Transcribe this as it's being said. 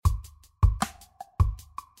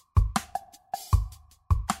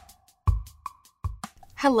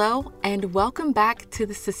Hello, and welcome back to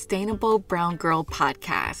the Sustainable Brown Girl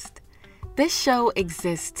podcast. This show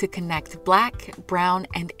exists to connect Black, Brown,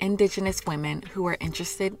 and Indigenous women who are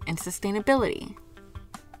interested in sustainability.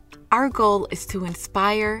 Our goal is to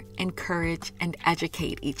inspire, encourage, and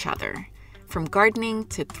educate each other, from gardening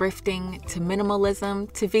to thrifting to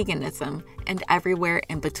minimalism to veganism and everywhere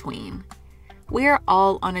in between. We are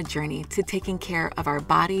all on a journey to taking care of our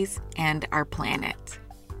bodies and our planet.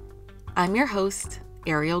 I'm your host,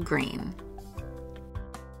 Ariel Green.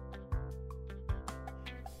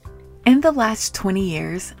 In the last 20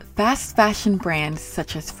 years, fast fashion brands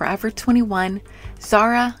such as Forever 21,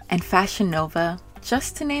 Zara, and Fashion Nova,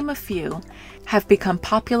 just to name a few, have become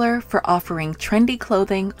popular for offering trendy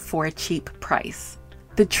clothing for a cheap price.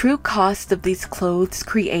 The true cost of these clothes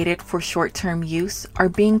created for short-term use are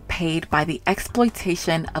being paid by the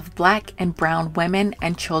exploitation of Black and Brown women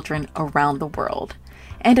and children around the world,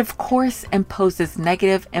 and of course imposes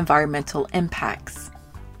negative environmental impacts.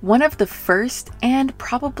 One of the first and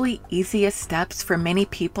probably easiest steps for many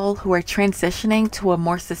people who are transitioning to a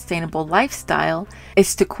more sustainable lifestyle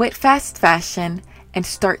is to quit fast fashion and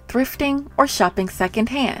start thrifting or shopping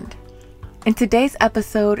secondhand. In today's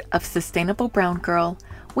episode of Sustainable Brown Girl,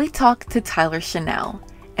 we talk to Tyler Chanel,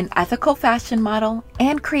 an ethical fashion model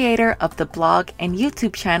and creator of the blog and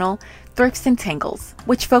YouTube channel Thrifts and Tangles,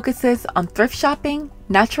 which focuses on thrift shopping,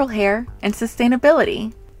 natural hair, and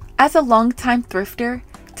sustainability. As a longtime thrifter,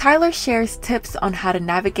 Tyler shares tips on how to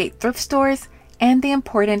navigate thrift stores and the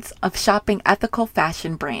importance of shopping ethical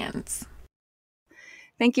fashion brands.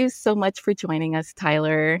 Thank you so much for joining us,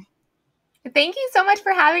 Tyler. Thank you so much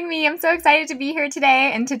for having me. I'm so excited to be here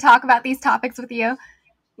today and to talk about these topics with you.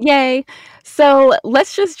 Yay. So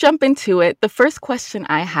let's just jump into it. The first question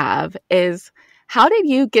I have is, how did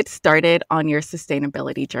you get started on your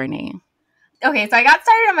sustainability journey? Okay, so I got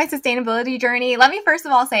started on my sustainability journey. Let me first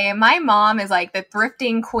of all say my mom is like the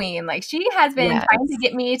thrifting queen. Like she has been trying to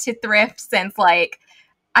get me to thrift since I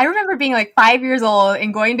remember being 5 years old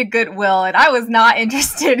and going to Goodwill, and I was not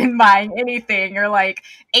interested in buying anything, or 8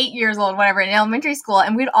 years old, whatever, in elementary school.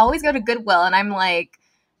 And we'd always go to Goodwill, and I'm like,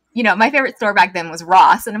 my favorite store back then was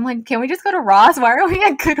Ross. And I'm like, can we just go to Ross? Why are we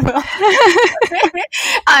at Goodwill?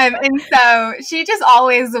 And so she just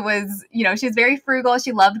always was, she's very frugal.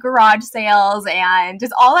 She loved garage sales and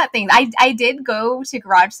just all that thing. I did go to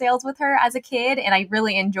garage sales with her as a kid, and I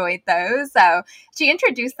really enjoyed those. So she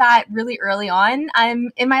introduced that really early on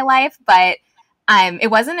in my life. But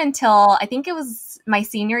it wasn't until I think it was my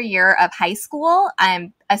senior year of high school,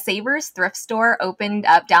 a Savers thrift store opened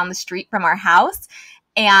up down the street from our house.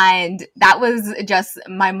 And that was just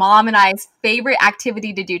my mom and I's favorite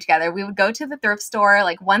activity to do together. We would go to the thrift store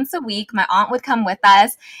once a week. My aunt would come with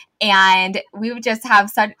us, and we would just have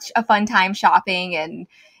such a fun time shopping and,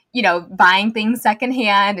 buying things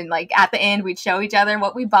secondhand. And at the end, we'd show each other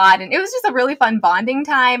what we bought. And it was just a really fun bonding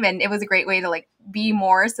time. And it was a great way to be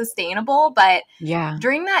more sustainable. But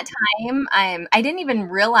during that time, I didn't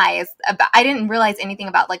realize anything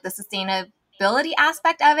about the sustainability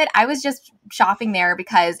aspect of it. I was just shopping there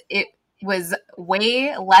because it was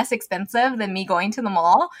way less expensive than me going to the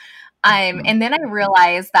mall. And then I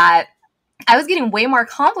realized that I was getting way more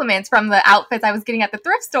compliments from the outfits I was getting at the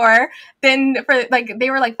thrift store than for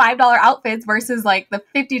they were $5 outfits versus the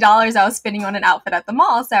 $50 I was spending on an outfit at the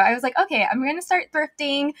mall. So I was like, okay, I'm going to start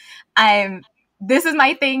thrifting. This is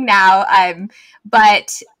my thing now.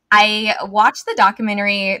 But I watched the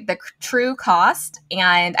documentary, The True Cost,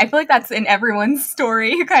 and I feel like that's in everyone's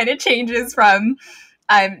story who kind of changes from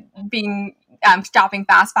being shopping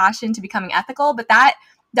fast fashion to becoming ethical. But that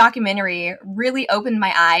documentary really opened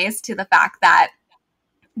my eyes to the fact that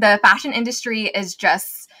the fashion industry is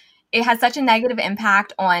it has such a negative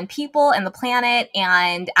impact on people and the planet.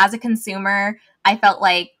 And as a consumer, I felt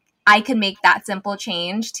like I could make that simple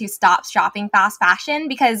change to stop shopping fast fashion,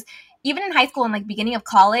 because even in high school and beginning of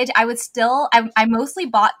college, I mostly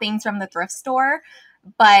bought things from the thrift store,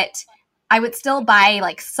 but I would still buy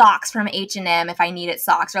socks from H&M if I needed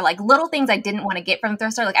socks, or little things I didn't want to get from the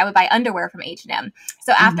thrift store. I would buy underwear from H&M.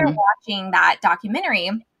 So after watching that documentary,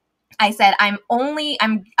 I said, I'm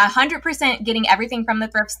 100% getting everything from the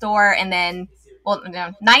thrift store, and then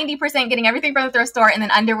 90% getting everything from the thrift store, and then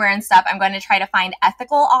underwear and stuff, I'm going to try to find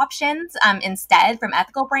ethical options instead from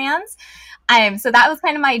ethical brands. So that was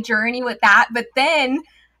kind of my journey with that. But then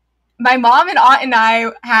my mom and aunt and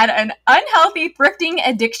I had an unhealthy thrifting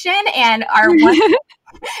addiction, and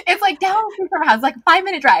it's down from our house,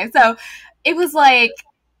 5-minute drive. So it was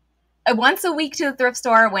once a week to the thrift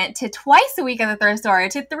store, went to twice a week at the thrift store,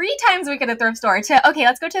 to 3 times a week at the thrift store, to, okay,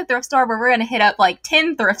 let's go to the thrift store where we're going to hit up like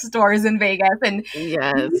 10 thrift stores in Vegas. And we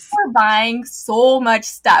were buying so much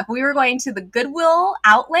stuff. We were going to the Goodwill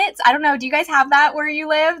outlets. I don't know. Do you guys have that where you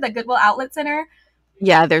live? The Goodwill Outlet Center?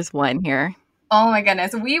 Yeah, there's one here. Oh my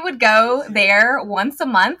goodness. We would go there once a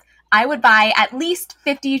month. I would buy at least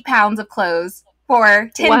 50 pounds of clothes for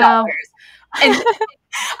 $10. Wow. And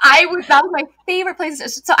that was my favorite place.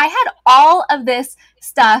 So I had all of this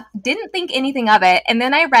stuff, didn't think anything of it. And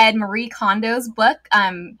then I read Marie Kondo's book,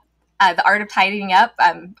 The Art of Tidying Up.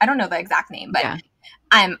 I don't know the exact name, but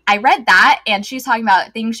I read that, and she's talking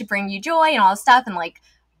about things should bring you joy and all this stuff. And like,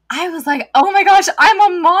 I was like, oh my gosh, I'm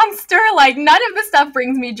a monster. Like, none of this stuff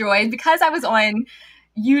brings me joy. Because I was on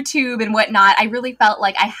YouTube and whatnot, I really felt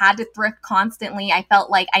like I had to thrift constantly. I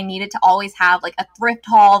felt like I needed to always have like a thrift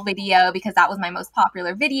haul video because that was my most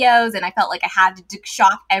popular videos, and I felt like I had to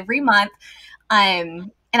shop every month.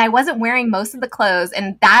 And I wasn't wearing most of the clothes,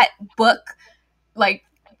 and that book like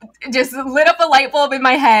just lit up a light bulb in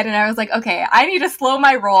my head, and I was like, okay, I need to slow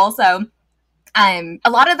my roll. So a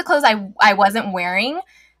lot of the clothes I wasn't wearing,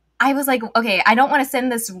 I was like, okay, I don't want to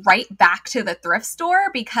send this right back to the thrift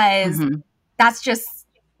store because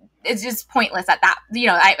it's just pointless at that. You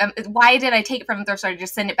know, why did I take it from the thrift store to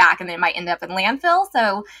just send it back and then it might end up in landfill?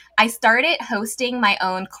 So I started hosting my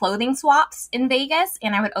own clothing swaps in Vegas,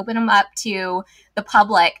 and I would open them up to the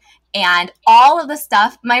public, and all of the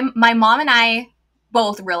stuff, my mom and I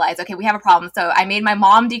both realized, okay, we have a problem. So I made my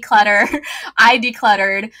mom declutter, I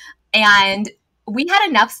decluttered, and we had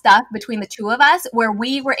enough stuff between the two of us where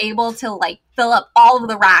we were able to like fill up all of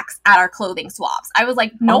the racks at our clothing swaps. I was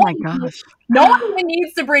like, no one even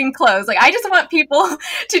needs to bring clothes. Like, I just want people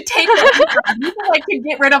to take like to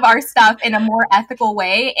get rid of our stuff in a more ethical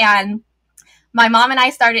way. And my mom and I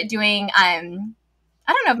started doing, I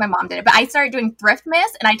don't know if my mom did it, but I started doing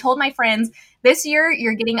Thriftmas, and I told my friends, this year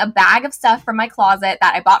you're getting a bag of stuff from my closet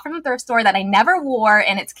that I bought from the thrift store that I never wore,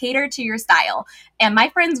 and it's catered to your style. And my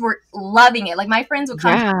friends were loving it. Like, my friends would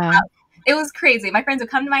come to my house. It was crazy. My friends would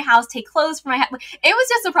come to my house, take clothes from my house. It was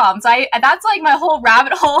just a problem. So that's like my whole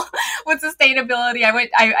rabbit hole with sustainability.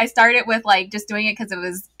 I started with like just doing it because it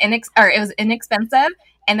was inexpensive,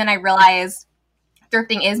 and then I realized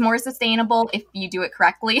thrifting is more sustainable if you do it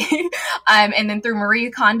correctly. And then through Marie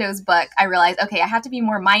Kondo's book, I realized, okay, I have to be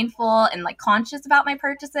more mindful and like conscious about my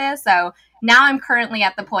purchases. So now I'm currently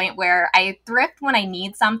at the point where I thrift when I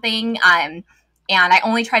need something, and I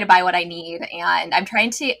only try to buy what I need. And I'm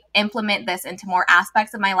trying to implement this into more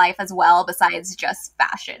aspects of my life as well, besides just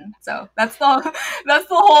fashion. So that's the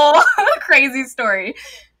whole crazy story.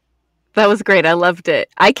 That was great. I loved it.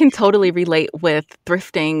 I can totally relate with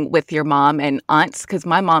thrifting with your mom and aunts, because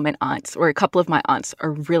my mom and aunts, or a couple of my aunts,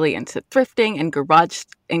 are really into thrifting and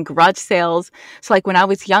garage sales. So like when I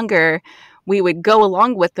was younger, we would go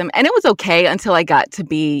along with them, and it was okay until I got to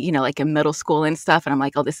be, you know, like in middle school and stuff. And I'm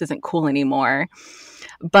like, oh, this isn't cool anymore.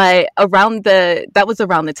 But that was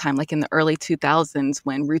around the time, like in the early 2000s,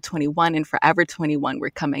 when Rue 21 and Forever 21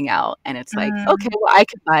 were coming out. And it's like, okay, well, I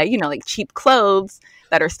could buy, you know, like cheap clothes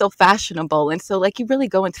that are still fashionable. And so like you really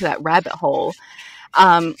go into that rabbit hole.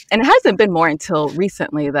 And it hasn't been more until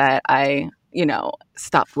recently that I, you know,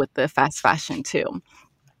 stopped with the fast fashion too.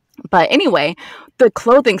 But anyway, the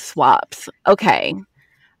clothing swaps. Okay.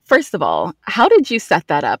 First of all, how did you set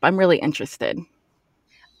that up? I'm really interested.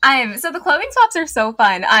 So the clothing swaps are so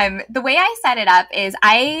fun. The way I set it up is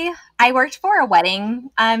I worked for a wedding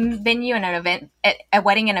venue and a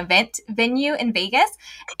wedding and event venue in Vegas,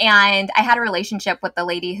 and I had a relationship with the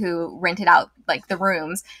lady who rented out like the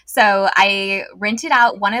rooms. So I rented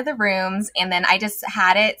out one of the rooms, and then I just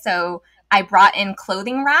had it. So I brought in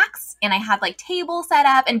clothing racks, and I had like tables set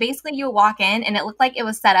up, and basically you would walk in and it looked like it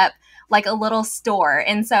was set up like a little store.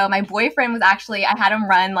 And so my boyfriend was actually, I had him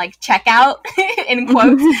run like checkout in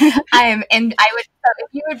quotes. And so if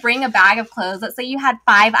you would bring a bag of clothes, let's say you had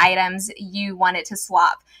 5 items you wanted to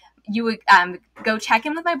swap, you would go check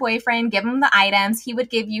in with my boyfriend, give him the items. He would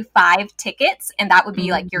give you 5 tickets, and that would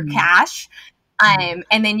be like your cash. And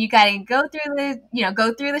then you got to go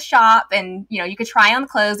through the shop, and, you know, you could try on the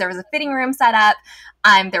clothes. There was a fitting room set up.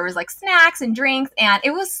 There was like snacks and drinks, and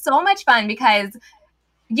it was so much fun because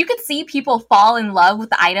you could see people fall in love with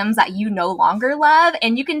the items that you no longer love,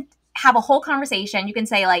 and you can have a whole conversation. You can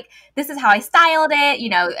say like, this is how I styled it, you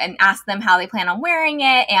know, and ask them how they plan on wearing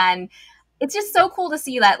it. And it's just so cool to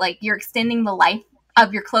see that like you're extending the life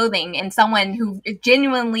of your clothing, and someone who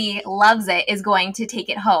genuinely loves it is going to take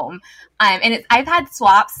it home. I've had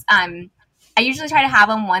swaps. I usually try to have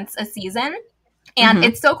them once a season, and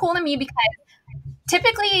it's so cool to me because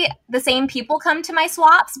typically the same people come to my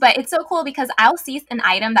swaps, but it's so cool because I'll see an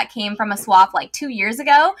item that came from a swap like 2 years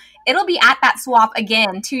ago. It'll be at that swap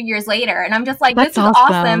again 2 years later. And I'm just like, That's this is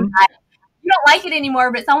awesome. awesome. You don't like it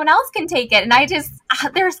anymore, but someone else can take it. And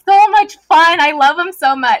they're so much fun. I love them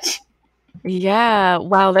so much. Yeah.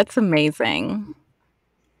 Wow, that's amazing.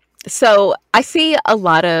 So I see a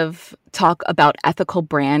lot of talk about ethical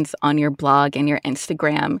brands on your blog and your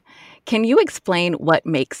Instagram. Can you explain what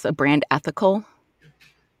makes a brand ethical?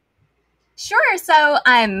 Sure. So,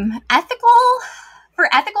 ethical for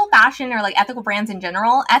ethical fashion or like ethical brands in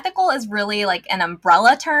general, ethical is really like an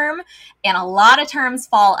umbrella term, and a lot of terms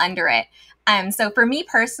fall under it. So for me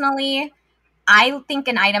personally, I think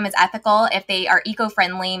an item is ethical if they are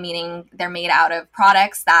eco-friendly, meaning they're made out of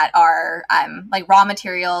products that are like raw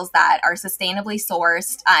materials that are sustainably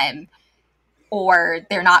sourced, or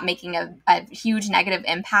they're not making a huge negative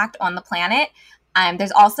impact on the planet.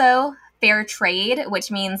 There's also fair trade,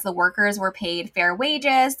 which means the workers were paid fair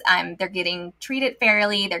wages. They're getting treated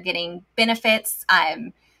fairly. They're getting benefits.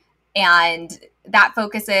 And that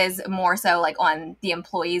focuses more so like on the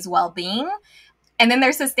employees' well-being. And then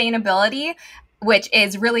there's sustainability, which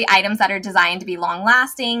is really items that are designed to be long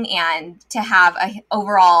lasting and to have a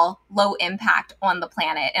overall low impact on the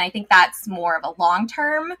planet. And I think that's more of a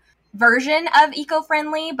long-term version of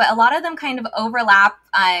eco-friendly, but a lot of them kind of overlap.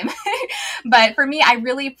 But for me, I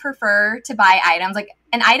really prefer to buy items like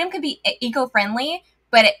an item could be eco-friendly,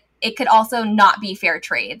 but it could also not be fair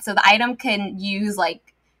trade. So the item can use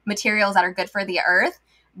like materials that are good for the earth,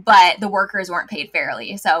 but the workers weren't paid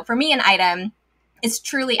fairly. So for me, an item is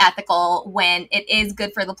truly ethical when it is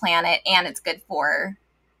good for the planet and it's good for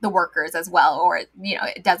the workers as well, or,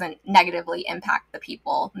 it doesn't negatively impact the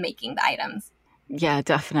people making the items. Yeah,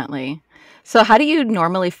 definitely. So how do you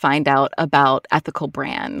normally find out about ethical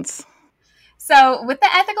brands? So with the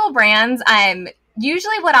ethical brands,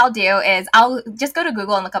 usually what I'll do is I'll just go to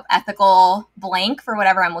Google and look up ethical blank for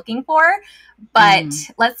whatever I'm looking for. But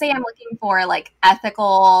let's say I'm looking for like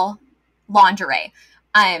ethical lingerie.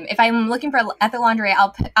 If I'm looking for ethical lingerie,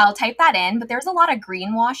 I'll type that in. But there's a lot of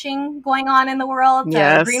greenwashing going on in the world.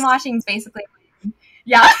 Yes. So greenwashing is basically,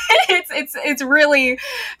 yeah, it's really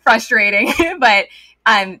frustrating. But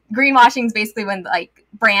greenwashing is basically when like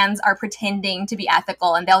brands are pretending to be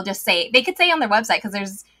ethical, and they could say on their website,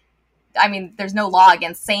 because there's no law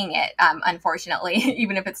against saying it, unfortunately,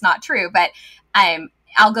 even if it's not true. But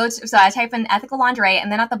so I type in ethical lingerie,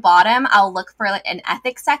 and then at the bottom, I'll look for like an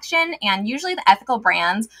ethics section. And usually the ethical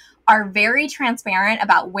brands are very transparent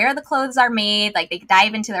about where the clothes are made. Like they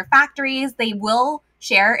dive into their factories. They will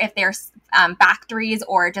share if their factories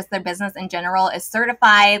or just their business in general is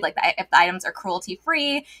certified, like if the items are cruelty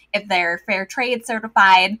free, if they're fair trade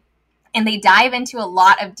certified. And they dive into a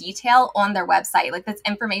lot of detail on their website. Like this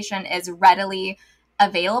information is readily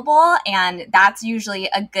available, and that's usually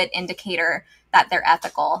a good indicator that they're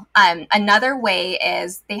ethical. Another way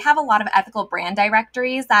is they have a lot of ethical brand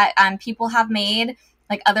directories that people have made,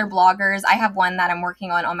 like other bloggers. I have one that I'm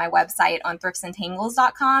working on my website on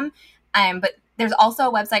thriftsandtangles.com. But there's also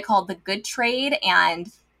a website called The Good Trade, and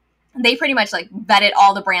they pretty much like vetted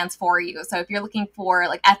all the brands for you. So if you're looking for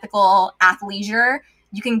like ethical athleisure,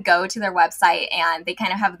 you can go to their website and they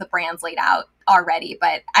kind of have the brands laid out already.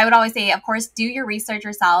 But I would always say, of course, do your research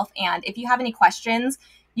yourself. And if you have any questions,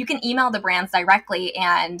 you can email the brands directly.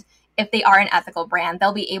 And if they are an ethical brand,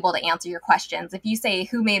 they'll be able to answer your questions. If you say,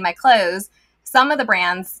 who made my clothes? Some of the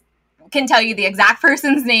brands can tell you the exact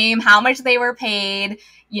person's name, how much they were paid,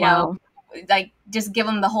 Wow. like just give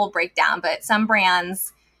them the whole breakdown. But some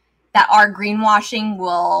brands that are greenwashing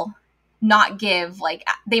will not give, like,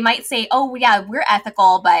 they might say, oh yeah, we're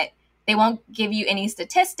ethical, but they won't give you any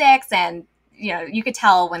statistics. And, you could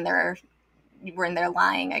tell when they're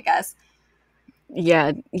lying, I guess.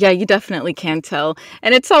 Yeah, you definitely can tell.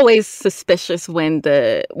 And it's always suspicious when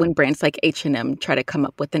brands like H&M try to come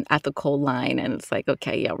up with an ethical line, and it's like,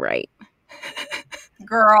 okay, yeah, right.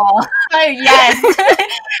 Girl. Yes.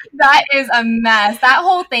 That is a mess. That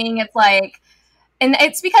whole thing, it's like, and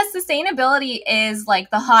it's because sustainability is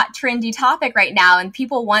like the hot trendy topic right now, and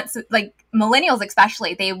people want, like millennials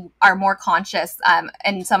especially, they are more conscious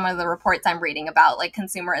in some of the reports I'm reading about like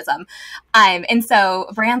consumerism. And so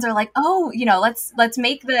brands are like, oh, let's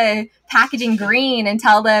make the packaging green and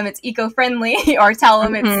tell them it's eco-friendly or tell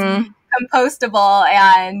them it's compostable,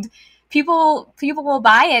 and people will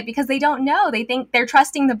buy it because they don't know. They think they're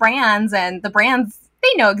trusting the brands, and the brands,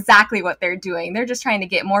 they know exactly what they're doing. They're just trying to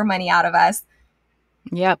get more money out of us.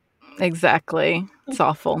 Yep, exactly. It's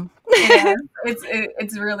awful. Yeah,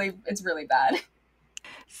 it's really bad.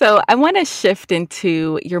 So I want to shift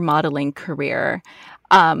into your modeling career.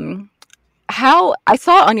 how I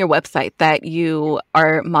saw on your website that you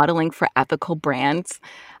are modeling for ethical brands.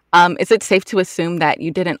 Is it safe to assume that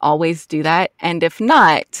you didn't always do that? And if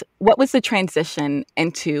not, what was the transition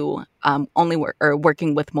into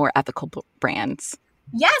working with more ethical brands?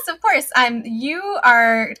 Yes, of course. You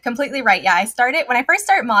are completely right. Yeah, when I first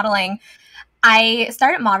started modeling, I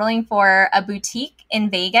started modeling for a boutique in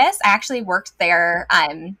Vegas. I actually worked there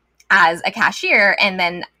as a cashier, and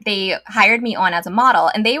then they hired me on as a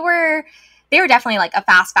model. And they were definitely like a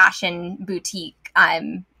fast fashion boutique.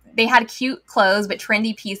 They had cute clothes, but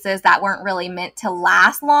trendy pieces that weren't really meant to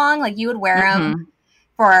last long. Like you would wear them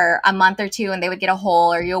for a month or two, and they would get a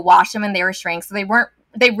hole, or you'll wash them and they were shrink. So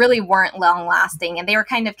they really weren't long lasting, and they were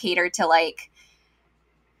kind of catered to like,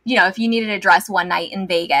 if you needed a dress one night in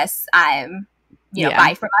Vegas,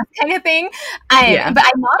 buy from us kind of thing. But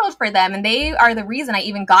I modeled for them, and they are the reason I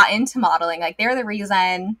even got into modeling. Like they're the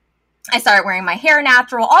reason I started wearing my hair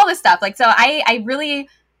natural, all this stuff. Like, so I really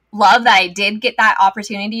love that I did get that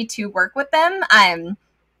opportunity to work with them.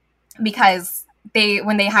 Because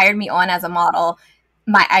when they hired me on as a model,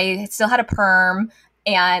 I still had a perm,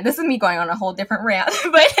 and this is me going on a whole different rant,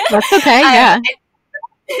 but that's okay. Yeah.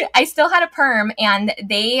 I still had a perm, and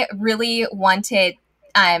they really wanted,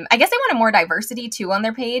 I guess they wanted more diversity too on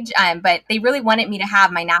their page. But they really wanted me to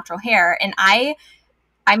have my natural hair. And I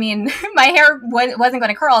mean, my hair wasn't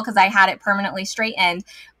going to curl because I had it permanently straightened,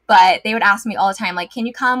 but they would ask me all the time, like, can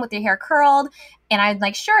you come with your hair curled? And I'd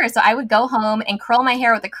like, sure. So I would go home and curl my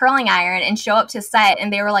hair with a curling iron and show up to set.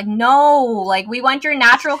 And they were like, no, like, we want your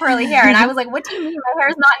natural curly hair. And I was like, what do you mean? My hair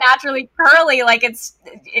is not naturally curly. Like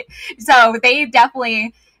so they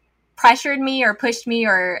definitely pressured me or pushed me,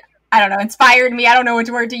 or I don't know, inspired me. I don't know which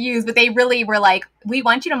word to use, but they really were like, we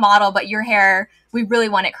want you to model, but your hair, we really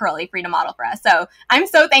want it curly for you to model for us. So I'm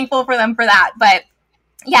so thankful for them for that. But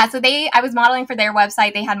yeah, so I was modeling for their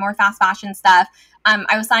website. They had more fast fashion stuff.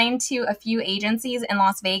 I was signed to a few agencies in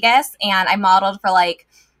Las Vegas, and I modeled for like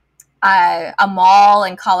a mall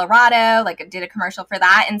in Colorado, like I did a commercial for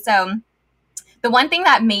that. And so the one thing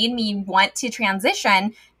that made me want to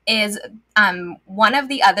transition is one of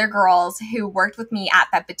the other girls who worked with me at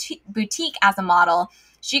that boutique as a model.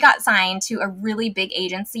 She got signed to a really big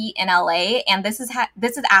agency in LA. And this is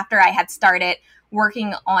after I had started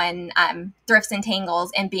working on Thrifts and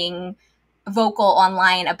Tangles and being vocal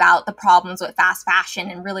online about the problems with fast fashion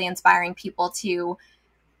and really inspiring people to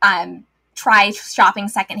try shopping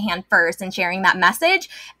secondhand first and sharing that message.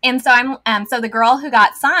 And so so the girl who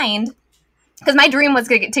got signed, because my dream was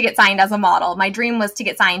to get signed as a model. My dream was to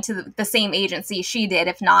get signed to the same agency she did,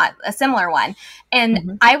 if not a similar one.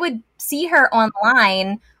 And I would see her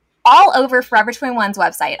online all over Forever 21's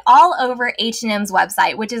website, all over H&M's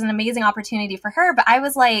website, which is an amazing opportunity for her. But I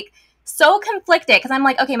was like so conflicted, because I'm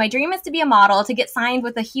like, okay, my dream is to be a model, to get signed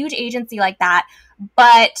with a huge agency like that.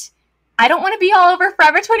 But I don't want to be all over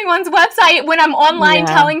Forever 21's website when I'm online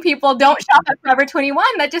telling people don't shop at Forever 21.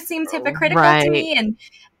 That just seems hypocritical to me. And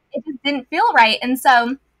it just didn't feel right. And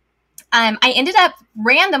so I ended up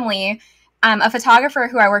randomly, a photographer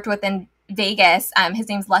who I worked with in Vegas, his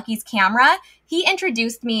name's Lucky's Camera. He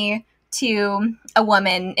introduced me to a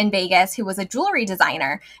woman in Vegas who was a jewelry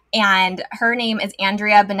designer, and her name is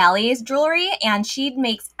Andrea Benelli's Jewelry, and she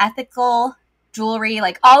makes ethical jewelry.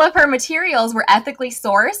 Like all of her materials were ethically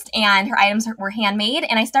sourced, and her items were handmade.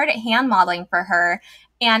 And I started hand modeling for her.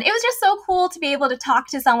 And it was just so cool to be able to talk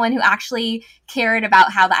to someone who actually cared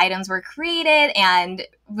about how the items were created and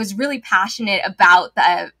was really passionate about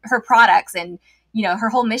her products. And, her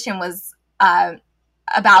whole mission was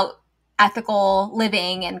about ethical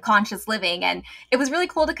living and conscious living. And it was really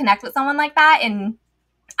cool to connect with someone like that. And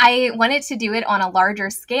I wanted to do it on a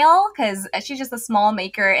larger scale because she's just a small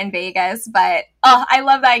maker in Vegas, but I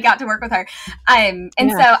love that I got to work with her.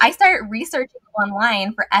 So I started researching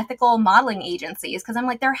online for ethical modeling agencies, because I'm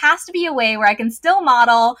like, there has to be a way where I can still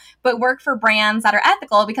model but work for brands that are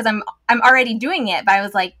ethical, because I'm already doing it. But I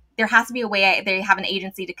was like, there has to be a way they have an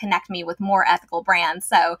agency to connect me with more ethical brands.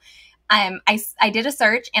 So I did a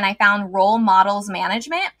search, and I found Role Models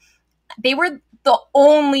Management. They were the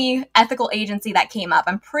only ethical agency that came up.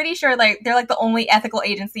 I'm pretty sure they're like the only ethical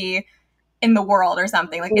agency in the world or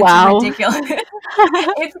something. Like, it's ridiculous.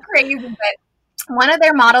 It's crazy. But one of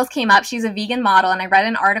their models came up. She's a vegan model, and I read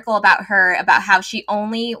an article about her, about how she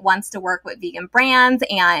only wants to work with vegan brands,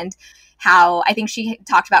 and how I think she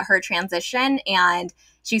talked about her transition. And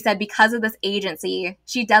she said because of this agency,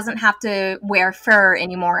 she doesn't have to wear fur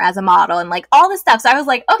anymore as a model, and like all this stuff. So I was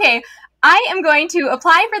like, okay, I am going to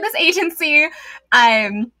apply for this agency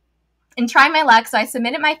and try my luck. So I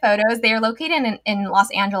submitted my photos. They are located in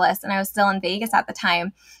Los Angeles, and I was still in Vegas at the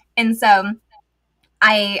time. And so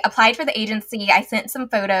I applied for the agency. I sent some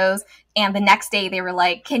photos, and the next day they were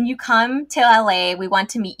like, "Can you come to LA? We want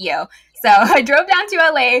to meet you." So I drove down to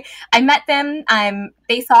LA. I met them.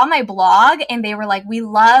 They saw my blog and they were like, "We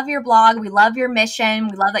love your blog. We love your mission.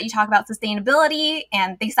 We love that you talk about sustainability."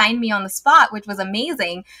 And they signed me on the spot, which was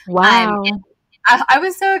amazing. Wow. I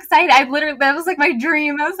was so excited. That was like my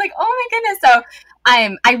dream. I was like, "Oh my goodness." So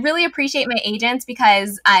I really appreciate my agents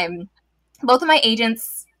because both of my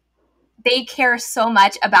agents, they care so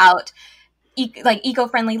much about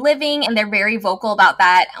eco-friendly living, and they're very vocal about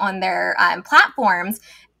that on their platforms.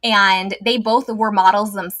 And they both were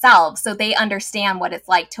models themselves, so they understand what it's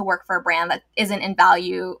like to work for a brand that isn't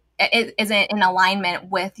in alignment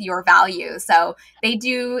with your values. So they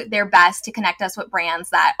do their best to connect us with brands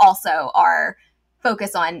that also are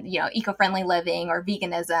focused on, eco-friendly living or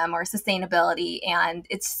veganism or sustainability. And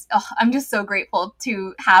I'm just so grateful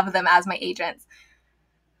to have them as my agents.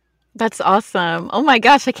 That's awesome. Oh my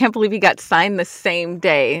gosh, I can't believe you got signed the same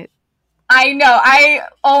day. I know.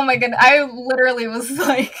 Oh my goodness. I literally was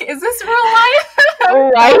like, is this real life? Oh,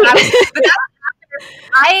 right.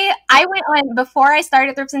 I went on, before I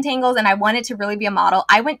started Thrifts and Tangles and I wanted to really be a model,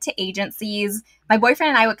 I went to agencies. My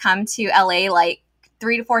boyfriend and I would come to LA like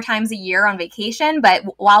 3 to 4 times a year on vacation. But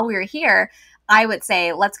while we were here, I would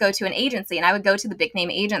say, let's go to an agency. And I would go to the big name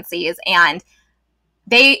agencies, and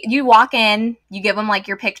you walk in, you give them like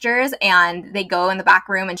your pictures, and they go in the back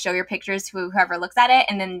room and show your pictures to whoever looks at it.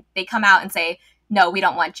 And then they come out and say, "No, we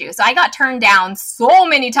don't want you." So I got turned down so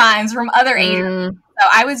many times from other agents. So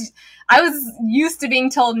I was used to being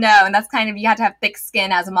told no. And that's kind of, you have to have thick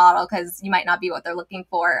skin as a model because you might not be what they're looking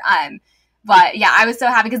for. But yeah, I was so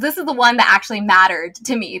happy because this is the one that actually mattered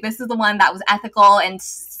to me. This is the one that was ethical and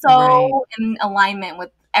so in alignment with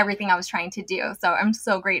everything I was trying to do. So I'm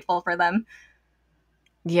so grateful for them.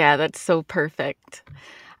 Yeah, that's so perfect.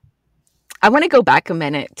 I want to go back a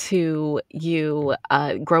minute to you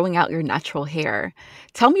growing out your natural hair.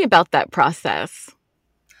 Tell me about that process.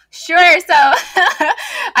 Sure. So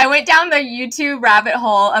I went down the YouTube rabbit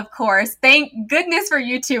hole, of course. Thank goodness for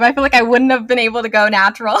YouTube. I feel like I wouldn't have been able to go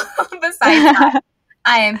natural besides that.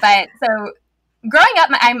 But so growing up,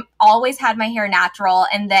 I always had my hair natural.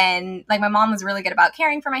 And then like my mom was really good about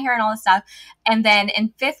caring for my hair and all this stuff. And then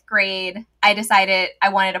in 5th grade, I decided I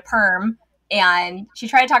wanted a perm, and she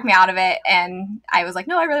tried to talk me out of it. And I was like,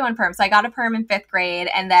 no, I really want a perm. So I got a perm in 5th grade.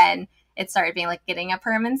 And then it started being like getting a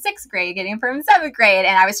perm in 6th grade, getting a perm in 7th grade.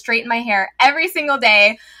 And I was straightening my hair every single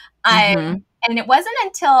day. And it wasn't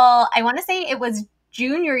until, I want to say it was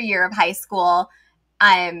junior year of high school,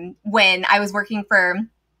 when I was working for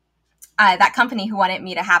that company who wanted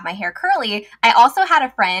me to have my hair curly. I also had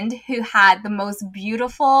a friend who had the most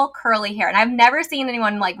beautiful curly hair. And I've never seen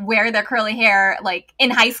anyone like wear their curly hair like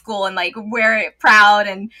in high school and like wear it proud.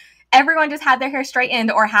 And everyone just had their hair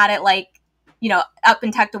straightened or had it like, up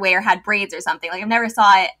and tucked away or had braids or something. Like I've never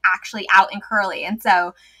saw it actually out and curly. And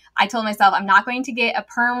so I told myself, I'm not going to get a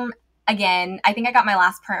perm again. I think I got my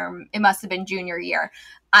last perm. It must have been junior year.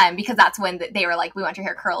 Because that's when they were like, "We want your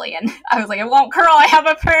hair curly." And I was like, "It won't curl. I have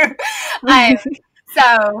a perm."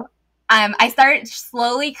 So I started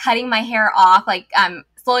slowly cutting my hair off, like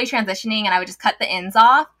slowly transitioning, and I would just cut the ends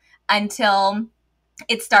off until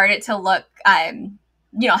it started to look,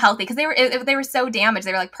 healthy, because they were so damaged.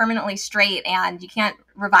 They were like permanently straight, and you can't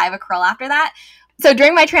revive a curl after that. So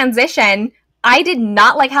during my transition, I did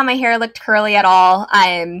not like how my hair looked curly at all.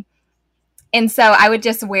 And so I would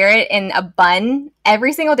just wear it in a bun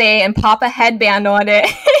every single day and pop a headband on it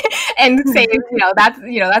and say,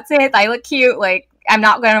 that's it. I look cute. Like, I'm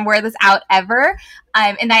not going to wear this out ever.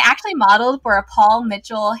 And I actually modeled for a Paul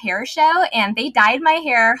Mitchell hair show, and they dyed my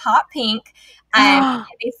hair hot pink.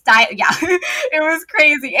 They styled, it was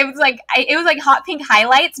crazy. It was like hot pink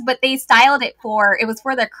highlights, but they styled it it was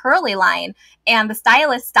for their curly line, and the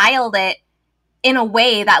stylist styled it in a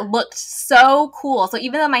way that looked so cool. So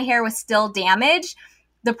even though my hair was still damaged,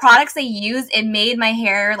 the products they used, it made my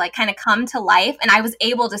hair like kind of come to life. And I was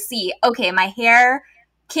able to see, okay, my hair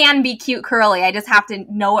can be cute curly. I just have to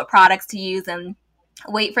know what products to use and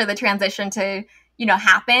wait for the transition to,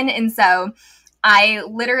 happen. And so I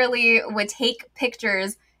literally would take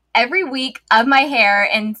pictures every week of my hair,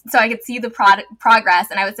 and so I could see the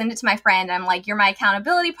progress, and I would send it to my friend. I'm like, "You're my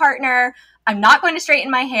accountability partner. I'm not going to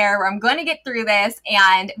straighten my hair, or I'm going to get through this."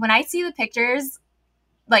 And when I see the pictures,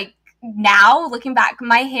 like now looking back,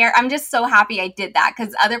 my hair, I'm just so happy I did that,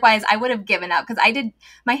 because otherwise I would have given up, because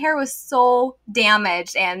my hair was so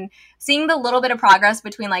damaged. And seeing the little bit of progress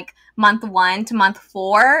between like month 1 to month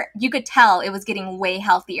 4, you could tell it was getting way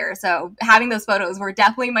healthier. So having those photos were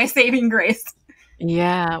definitely my saving grace.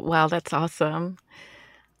 Yeah, wow, that's awesome.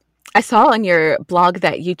 I saw on your blog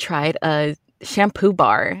that you tried a shampoo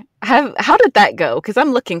bar. How did that go? Because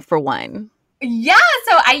I'm looking for one. Yeah,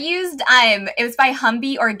 so I used it was by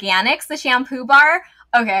Humby Organics, the shampoo bar.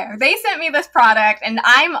 Okay, they sent me this product and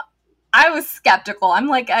I was skeptical. I'm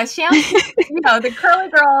like, a shampoo, the Curly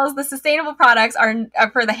Girls, the sustainable products are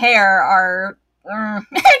for the hair are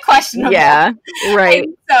questionable. Yeah, right.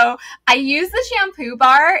 And so I used the shampoo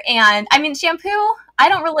bar, and I mean, shampoo, I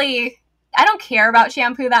don't care about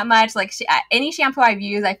shampoo that much. Like any shampoo I've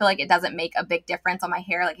used, I feel like it doesn't make a big difference on my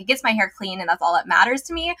hair. Like it gets my hair clean, and that's all that matters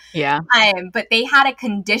to me. Yeah. But they had a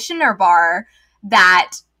conditioner bar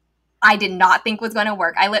that I did not think was going to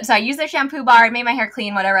work. So I used their shampoo bar, it made my hair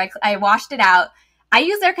clean, whatever. I washed it out. I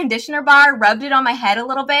used their conditioner bar, rubbed it on my head a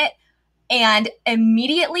little bit, and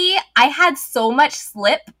immediately I had so much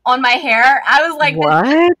slip on my hair. I was like, what?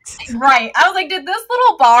 Right. I was like, did this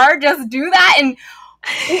little bar just do that? And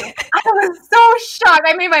I was so shocked.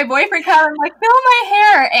 I made my boyfriend come and like, feel my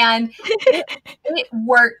hair. And it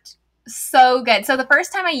worked so good. So the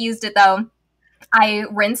first time I used it though, I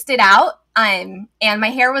rinsed it out. And my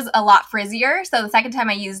hair was a lot frizzier. So the second time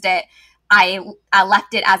I used it, I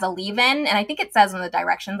left it as a leave-in. And I think it says in the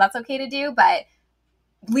directions that's okay to do, but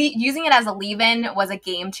using it as a leave-in was a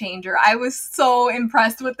game changer. I was so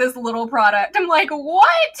impressed with this little product. I'm like,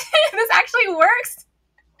 what? This actually works?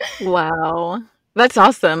 Wow. That's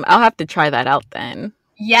awesome. I'll have to try that out then.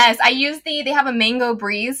 Yes, I use they have a mango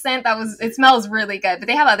breeze scent it smells really good, but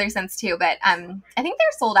they have other scents too. But I think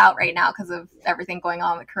they're sold out right now because of everything going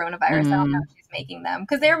on with coronavirus. I don't know if she's making them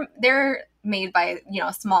because they're made by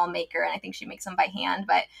a small maker, and I think she makes them by hand.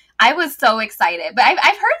 But I was so excited. But I've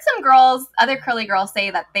heard some other curly girls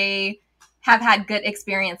say that they have had good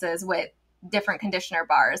experiences with different conditioner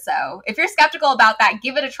bars. So if you're skeptical about that,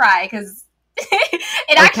 give it a try because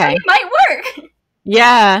it actually might work.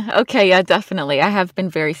 Yeah. Okay. Yeah, definitely. I have been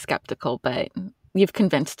very skeptical, but you've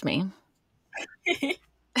convinced me.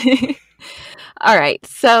 All right.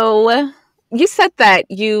 So you said that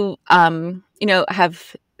you,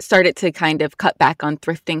 have started to kind of cut back on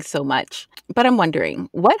thrifting so much, but I'm wondering,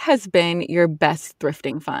 what has been your best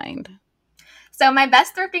thrifting find? So my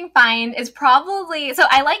best thrifting find is probably, so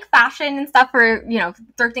I like fashion and stuff for,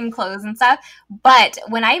 thrifting clothes and stuff. But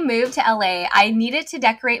when I moved to LA, I needed to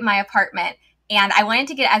decorate my apartment. And I wanted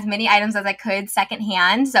to get as many items as I could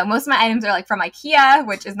secondhand. So most of my items are like from IKEA,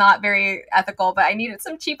 which is not very ethical, but I needed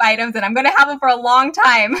some cheap items and I'm going to have them for a long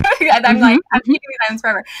time. I'm keeping these items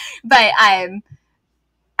forever. But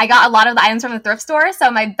I got a lot of the items from the thrift store. So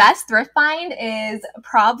my best thrift find is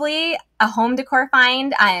probably a home decor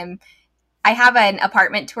find. I have an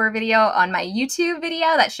apartment tour video on my YouTube video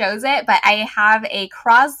that shows it, but I have a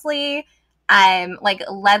Crosley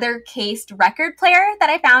leather cased record player that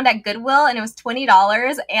I found at Goodwill, and it was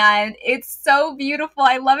 $20, and it's so beautiful.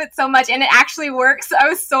 I love it so much, and it actually works. I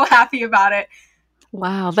was so happy about it.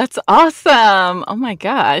 Wow, that's awesome. Oh my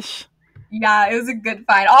gosh. Yeah, it was a good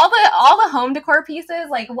find. All the home decor pieces,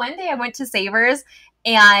 like one day I went to Savers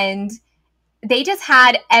and they just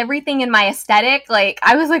had everything in my aesthetic. Like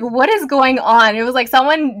I was like, what is going on? It was like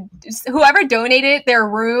whoever donated their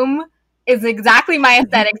room is exactly my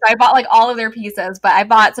aesthetic. So I bought like all of their pieces, but I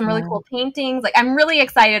bought some really cool paintings. Like I'm really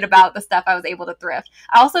excited about the stuff I was able to thrift.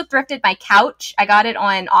 I also thrifted my couch. I got it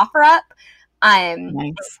on OfferUp.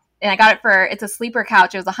 Nice. And I got it's a sleeper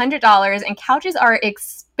couch. It was $100 and couches are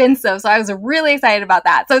expensive. So I was really excited about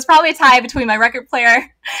that. So it's probably a tie between my record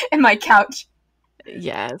player and my couch.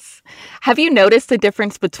 Yes. Have you noticed the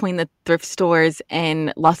difference between the thrift stores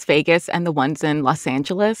in Las Vegas and the ones in Los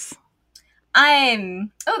Angeles?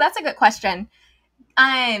 Oh, that's a good question.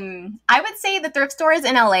 I would say the thrift stores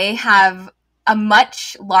in LA have a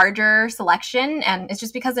much larger selection, and it's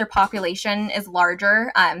just because their population is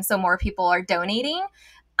larger. So more people are donating.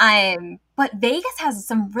 But Vegas has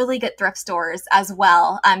some really good thrift stores as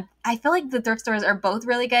well. I feel like the thrift stores are both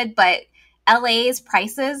really good, but LA's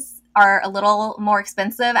prices are a little more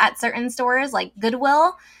expensive at certain stores like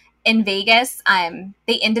Goodwill. In Vegas,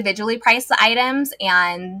 they individually price the items,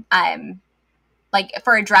 and like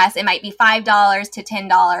for a dress, it might be $5 to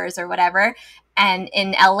 $10 or whatever. And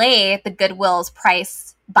in LA, the Goodwill's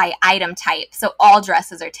price by item type. So all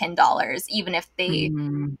dresses are $10, even if they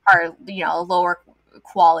are, a lower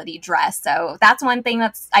quality dress. So that's one thing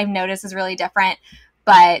I've noticed is really different.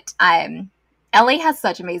 But LA has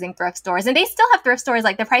such amazing thrift stores, and they still have thrift stores.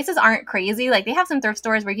 Like the prices aren't crazy. Like they have some thrift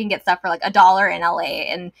stores where you can get stuff for like $1 in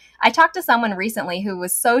LA. And I talked to someone recently who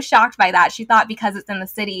was so shocked by that. She thought because it's in the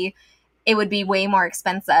city, it would be way more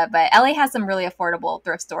expensive. But LA has some really affordable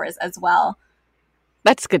thrift stores as well.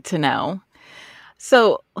 That's good to know.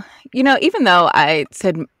 So, even though I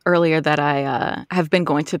said earlier that I have been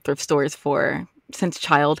going to thrift stores for since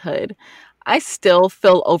childhood, I still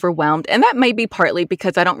feel overwhelmed. And that may be partly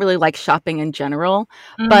because I don't really like shopping in general.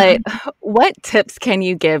 But Mhm. what tips can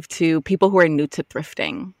you give to people who are new to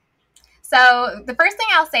thrifting? So the first thing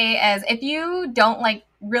I'll say is if you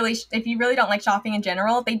really don't like shopping in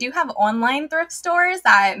general, they do have online thrift stores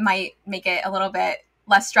that might make it a little bit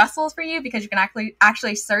less stressful for you because you can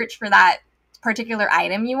actually search for that particular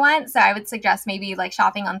item you want. So I would suggest maybe like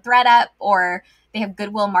shopping on ThreadUp, or they have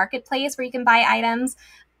Goodwill Marketplace where you can buy items.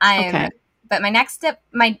 Um, Okay. but my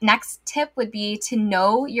next tip would be to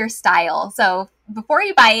know your style. So before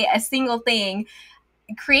you buy a single thing,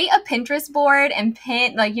 create a Pinterest board and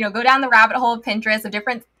go down the rabbit hole of Pinterest of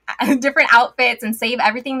different outfits and save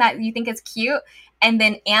everything that you think is cute, and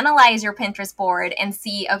then analyze your Pinterest board and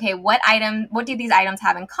see, okay, what do these items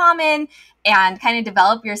have in common, and kind of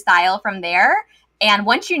develop your style from there. And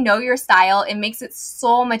once you know your style, it makes it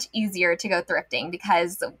so much easier to go thrifting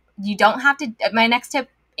because you don't have to. My next tip,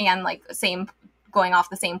 and like same going off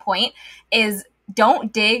the same point, is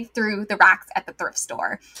don't dig through the racks at the thrift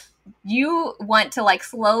store. You want to like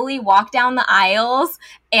slowly walk down the aisles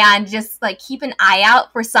and just like keep an eye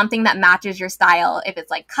out for something that matches your style. If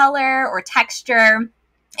it's like color or texture,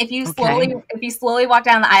 Okay. if you slowly walk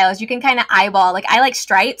down the aisles, you can kind of eyeball. Like I like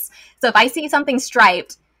stripes, so if I see something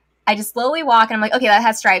striped, I just slowly walk and I'm like, okay, that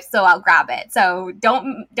has stripes, so I'll grab it. So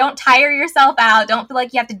don't tire yourself out. Don't feel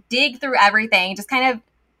like you have to dig through everything. Just kind of,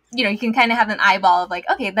 you can kind of have an eyeball of like,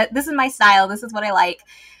 okay, this is my style. This is what I like.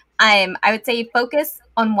 I would say focus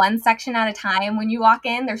on one section at a time when you walk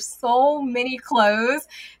in. There's so many clothes.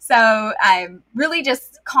 So really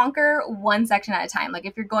just conquer one section at a time. Like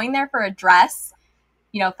if you're going there for a dress,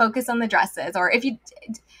 focus on the dresses. Or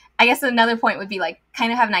I guess another point would be like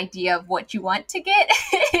kind of have an idea of what you want to get.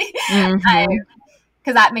 Hmm.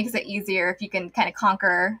 Because that makes it easier if you can kind of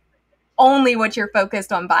conquer only what you're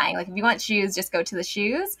focused on buying. Like if you want shoes, just go to the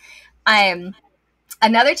shoes.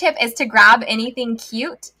 Another tip is to grab anything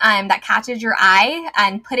cute that catches your eye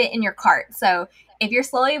and put it in your cart. So if you're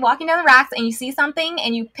slowly walking down the racks and you see something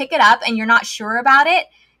and you pick it up and you're not sure about it,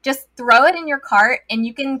 just throw it in your cart and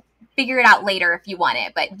you can figure it out later if you want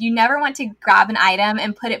it. But you never want to grab an item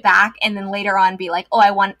and put it back and then later on be like, oh, I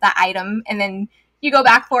want that item. And then you go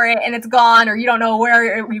back for it and it's gone, or you don't know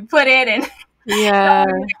where you put it, and you're Yeah.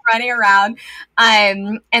 always like running around.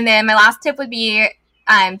 And then my last tip would be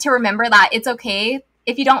to remember that it's okay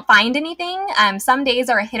if you don't find anything. Some days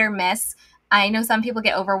are a hit or miss. I know some people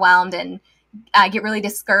get overwhelmed and get really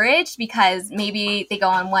discouraged because maybe they go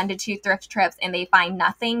on 1 to 2 thrift trips and they find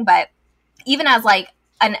nothing. But even as like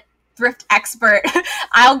an thrift expert,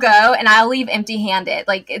 I'll go and I'll leave empty handed.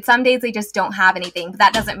 Like some days they just don't have anything, but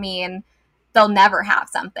that doesn't mean they'll never have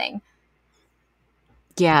something.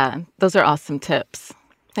 Yeah. Those are awesome tips.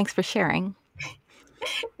 Thanks for sharing.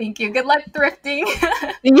 Thank you. Good luck thrifting.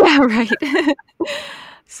 Yeah, right.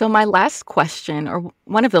 So, my last question, or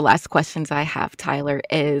one of the last questions I have, Tyler,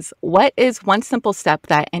 is what is one simple step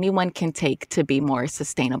that anyone can take to be more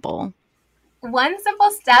sustainable? One simple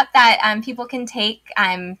step that people can take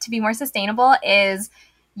to be more sustainable is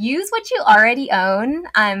use what you already own.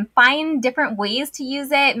 Find different ways to use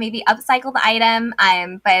it, maybe upcycle the item.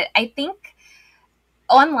 But I think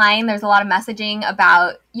online there's a lot of messaging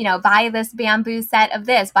about, buy this bamboo set of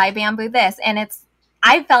this, buy bamboo this. And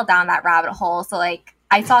I fell down that rabbit hole. So like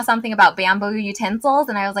I saw something about bamboo utensils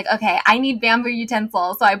and I was like, okay, I need bamboo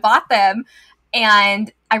utensils. So I bought them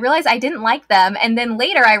and I realized I didn't like them. And then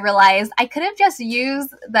later I realized I could have just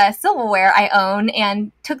used the silverware I own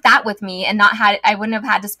and took that with me and I wouldn't have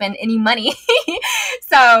had to spend any money.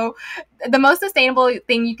 So the most sustainable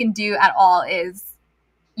thing you can do at all is,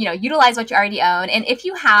 utilize what you already own. And if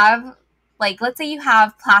you have, like, let's say you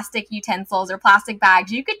have plastic utensils or plastic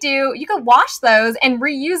bags, you could wash those and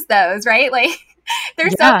reuse those, right? Like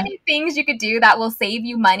there's so Yeah. many things you could do that will save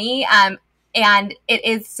you money. And it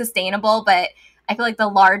is sustainable, but I feel like the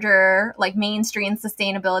larger, like mainstream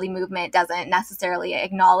sustainability movement doesn't necessarily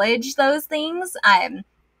acknowledge those things.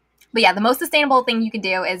 But yeah, the most sustainable thing you can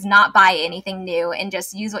do is not buy anything new and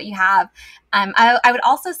just use what you have. I would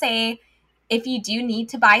also say if you do need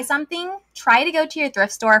to buy something, try to go to your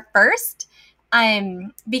thrift store first.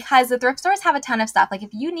 Because the thrift stores have a ton of stuff. Like if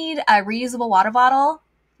you need a reusable water bottle,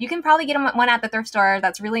 you can probably get one at the thrift store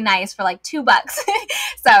that's really nice for like $2. So,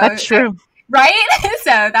 That's true. right?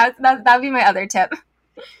 So that would be my other tip.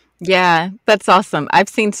 Yeah, that's awesome. I've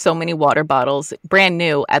seen so many water bottles brand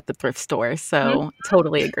new at the thrift store, Mhm. so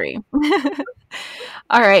totally agree.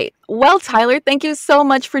 All right. Well, Tyler, thank you so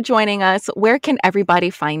much for joining us. Where can everybody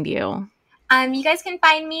find you? You guys can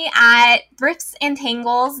find me at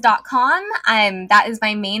thriftsandtangles.com. That is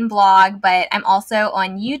my main blog, but I'm also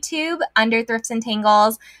on YouTube under Thrifts and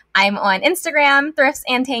Tangles. I'm on Instagram, Thrifts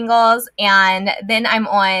and Tangles, and then I'm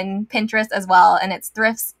on Pinterest as well, and it's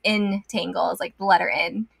Thrifts in Tangles, like the letter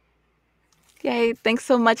N. Yay. Thanks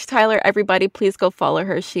so much, Tyler. Everybody, please go follow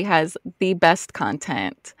her. She has the best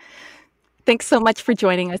content. Thanks so much for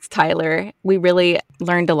joining us, Tyler. We really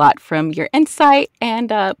learned a lot from your insight,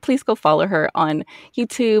 and please go follow her on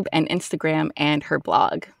YouTube and Instagram and her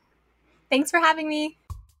blog. Thanks for having me.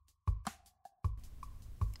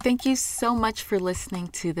 Thank you so much for listening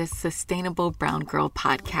to this Sustainable Brown Girl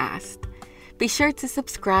podcast. Be sure to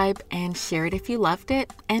subscribe and share it if you loved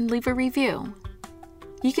it, and leave a review.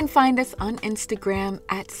 You can find us on Instagram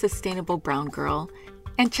at Sustainable Brown Girl,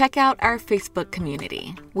 and check out our Facebook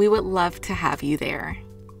community. We would love to have you there.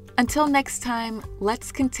 Until next time,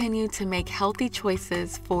 let's continue to make healthy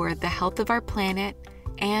choices for the health of our planet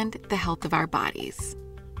and the health of our bodies.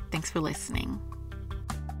 Thanks for listening.